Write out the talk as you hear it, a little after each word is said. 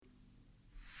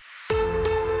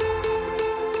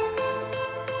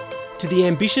To the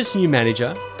ambitious new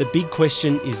manager, the big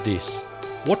question is this: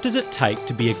 what does it take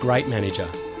to be a great manager?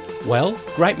 Well,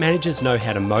 great managers know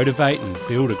how to motivate and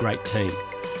build a great team.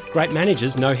 Great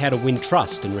managers know how to win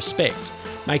trust and respect,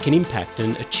 make an impact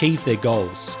and achieve their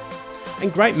goals.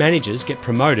 And great managers get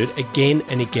promoted again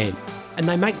and again, and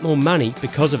they make more money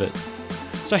because of it.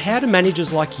 So how do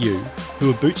managers like you,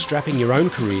 who are bootstrapping your own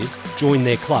careers, join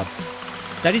their club?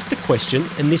 That is the question,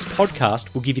 and this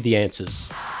podcast will give you the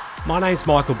answers. My name's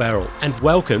Michael Barrell, and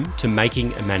welcome to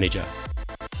Making a Manager.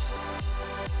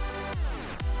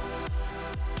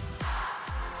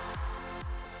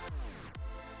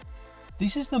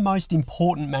 This is the most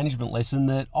important management lesson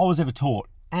that I was ever taught,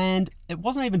 and it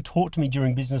wasn't even taught to me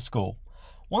during business school.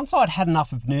 Once I'd had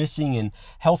enough of nursing and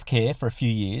healthcare for a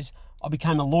few years, I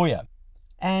became a lawyer.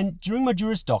 And during my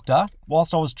Juris Doctor,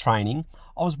 whilst I was training,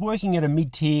 I was working at a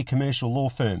mid-tier commercial law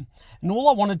firm. And all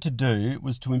I wanted to do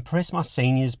was to impress my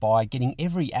seniors by getting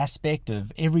every aspect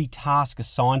of every task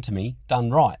assigned to me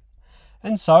done right.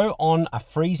 And so on a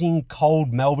freezing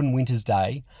cold Melbourne winter's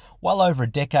day, well over a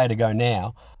decade ago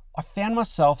now, I found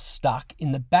myself stuck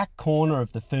in the back corner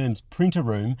of the firm's printer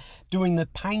room doing the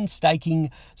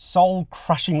painstaking,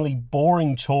 soul-crushingly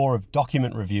boring chore of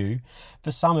document review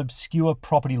for some obscure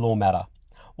property law matter,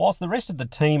 whilst the rest of the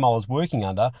team I was working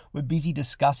under were busy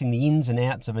discussing the ins and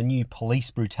outs of a new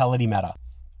police brutality matter,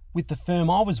 with the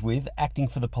firm I was with acting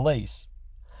for the police.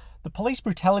 The police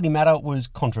brutality matter was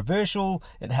controversial,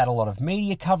 it had a lot of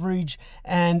media coverage,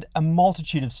 and a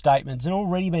multitude of statements had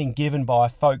already been given by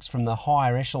folks from the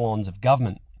higher echelons of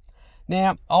government.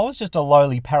 Now, I was just a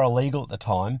lowly paralegal at the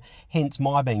time, hence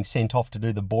my being sent off to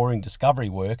do the boring discovery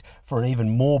work for an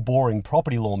even more boring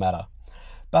property law matter.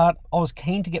 But I was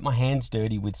keen to get my hands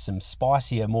dirty with some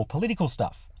spicier, more political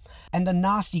stuff, and a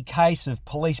nasty case of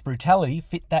police brutality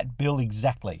fit that bill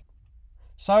exactly.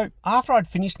 So after I'd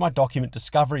finished my document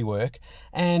discovery work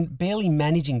and barely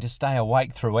managing to stay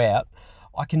awake throughout,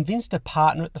 I convinced a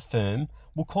partner at the firm,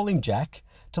 we'll call him Jack,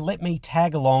 to let me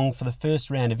tag along for the first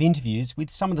round of interviews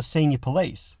with some of the senior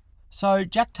police. So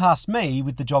Jack tasked me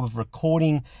with the job of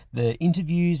recording the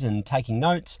interviews and taking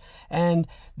notes, and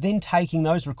then taking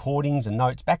those recordings and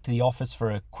notes back to the office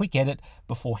for a quick edit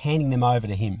before handing them over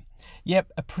to him.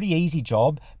 Yep, a pretty easy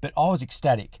job, but I was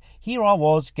ecstatic. Here I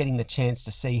was getting the chance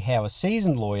to see how a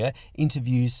seasoned lawyer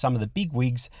interviews some of the big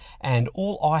wigs, and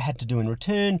all I had to do in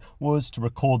return was to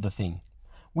record the thing.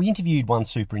 We interviewed one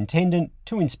superintendent,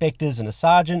 2 inspectors and a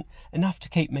sergeant, enough to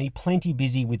keep me plenty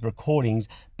busy with recordings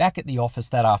back at the office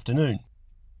that afternoon.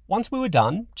 Once we were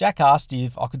done, Jack asked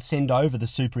if I could send over the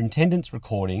superintendent's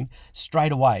recording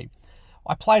straight away.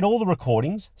 I played all the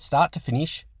recordings, start to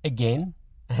finish, again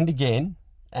and again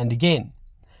and again.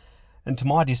 And to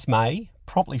my dismay,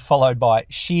 promptly followed by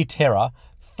sheer terror,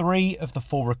 3 of the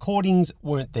 4 recordings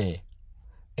weren't there.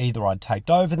 Either I'd taped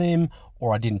over them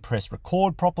or I didn't press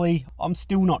record properly, I'm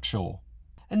still not sure.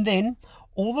 And then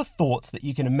all the thoughts that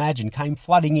you can imagine came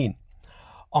flooding in.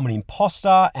 I'm an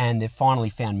imposter and they've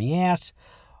finally found me out.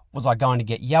 Was I going to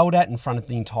get yelled at in front of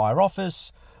the entire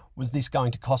office? Was this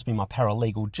going to cost me my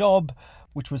paralegal job,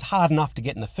 which was hard enough to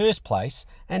get in the first place,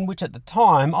 and which at the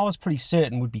time I was pretty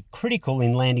certain would be critical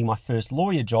in landing my first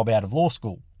lawyer job out of law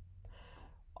school?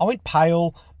 I went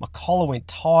pale, my collar went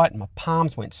tight, and my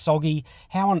palms went soggy.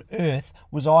 How on earth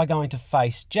was I going to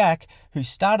face Jack, who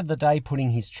started the day putting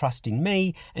his trust in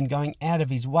me and going out of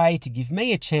his way to give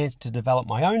me a chance to develop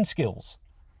my own skills?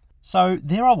 So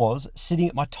there I was, sitting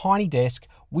at my tiny desk,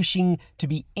 wishing to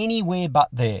be anywhere but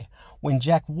there, when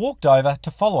Jack walked over to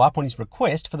follow up on his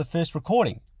request for the first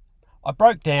recording. I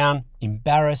broke down,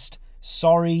 embarrassed,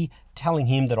 sorry, telling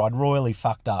him that I'd royally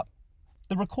fucked up.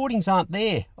 "The recordings aren't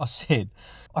there," I said.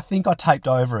 "I think I taped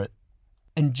over it."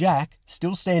 And Jack,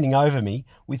 still standing over me,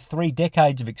 with 3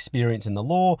 decades of experience in the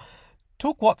law,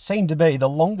 took what seemed to be the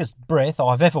longest breath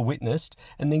I've ever witnessed,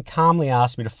 and then calmly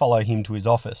asked me to follow him to his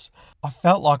office. I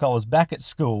felt like I was back at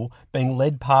school, being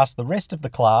led past the rest of the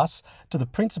class to the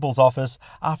principal's office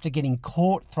after getting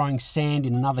caught throwing sand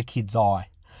in another kid's eye.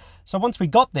 So once we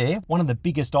got there, one of the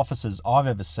biggest offices I've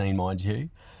ever seen, mind you,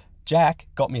 Jack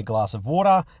got me a glass of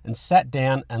water and sat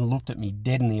down and looked at me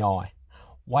dead in the eye.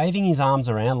 Waving his arms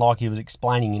around like he was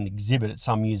explaining an exhibit at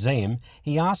some museum,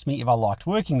 he asked me if I liked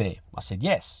working there. I said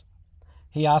yes.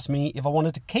 He asked me if I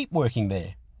wanted to keep working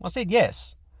there. I said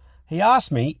yes. He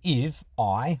asked me if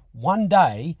I, one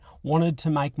day, wanted to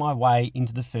make my way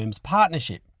into the firm's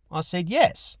partnership. I said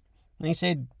yes. And he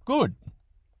said, "Good."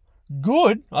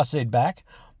 "Good," I said back.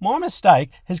 "My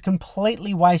mistake has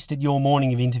completely wasted your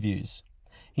morning of interviews."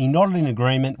 He nodded in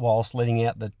agreement whilst letting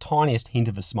out the tiniest hint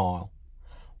of a smile.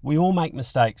 "We all make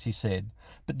mistakes," he said,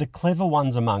 "but the clever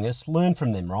ones among us learn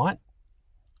from them, right?"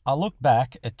 I looked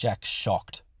back at Jack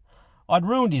shocked. I'd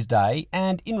ruined his day,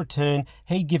 and in return,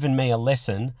 he'd given me a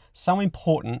lesson so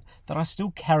important that I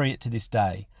still carry it to this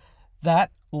day.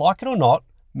 That, like it or not,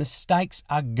 mistakes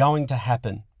are going to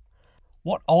happen.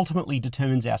 What ultimately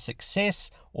determines our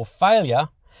success or failure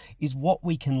is what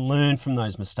we can learn from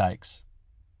those mistakes.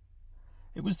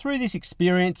 It was through this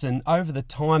experience and over the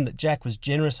time that Jack was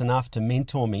generous enough to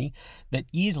mentor me that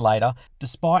years later,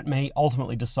 despite me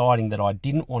ultimately deciding that I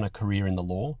didn't want a career in the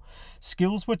law,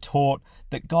 skills were taught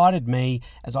that guided me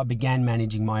as I began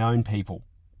managing my own people.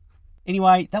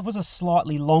 Anyway, that was a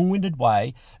slightly long-winded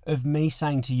way of me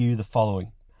saying to you the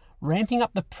following. Ramping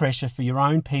up the pressure for your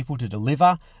own people to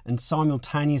deliver and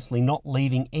simultaneously not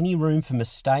leaving any room for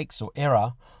mistakes or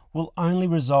error will only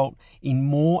result in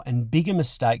more and bigger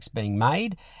mistakes being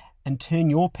made and turn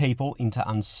your people into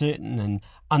uncertain and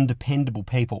undependable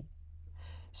people.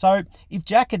 So, if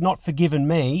Jack had not forgiven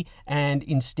me and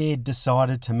instead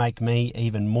decided to make me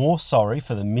even more sorry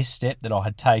for the misstep that I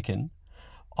had taken,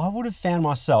 I would have found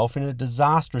myself in a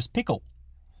disastrous pickle.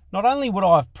 Not only would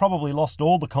I have probably lost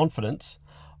all the confidence,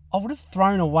 I would have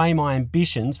thrown away my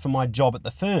ambitions for my job at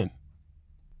the firm.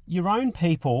 Your own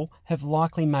people have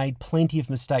likely made plenty of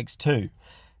mistakes too.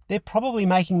 They're probably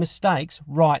making mistakes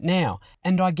right now,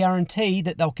 and I guarantee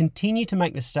that they'll continue to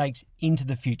make mistakes into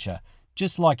the future,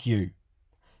 just like you.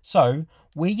 So,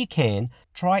 where you can,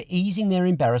 try easing their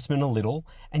embarrassment a little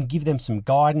and give them some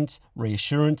guidance,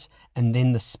 reassurance, and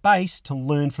then the space to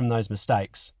learn from those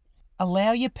mistakes.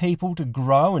 Allow your people to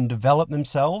grow and develop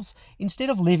themselves instead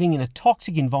of living in a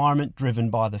toxic environment driven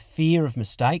by the fear of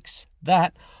mistakes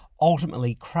that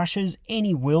ultimately crushes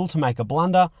any will to make a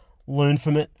blunder, learn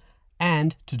from it,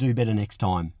 and to do better next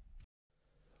time.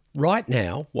 Right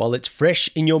now, while it's fresh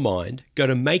in your mind, go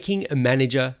to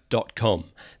makingamanager.com.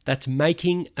 That's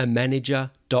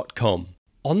makingamanager.com.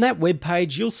 On that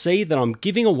webpage, you'll see that I'm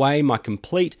giving away my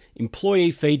complete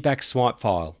employee feedback swipe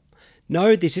file.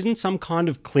 No, this isn't some kind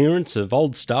of clearance of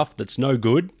old stuff that's no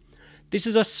good. This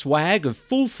is a swag of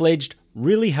full-fledged,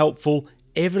 really helpful,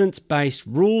 evidence-based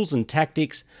rules and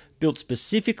tactics built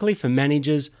specifically for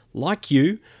managers like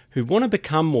you who want to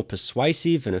become more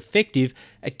persuasive and effective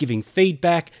at giving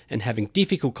feedback and having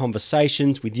difficult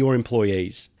conversations with your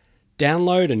employees.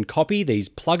 Download and copy these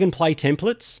plug-and-play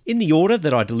templates in the order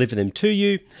that I deliver them to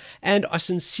you, and I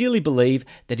sincerely believe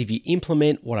that if you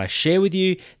implement what I share with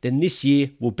you, then this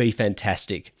year will be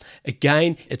fantastic.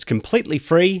 Again, it's completely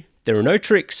free. There are no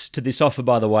tricks to this offer,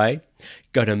 by the way.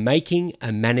 Go to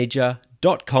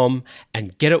makingamanager.com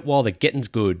and get it while the getting's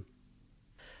good.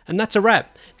 And that's a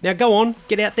wrap. Now go on,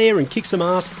 get out there and kick some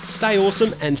ass, stay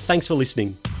awesome, and thanks for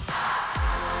listening.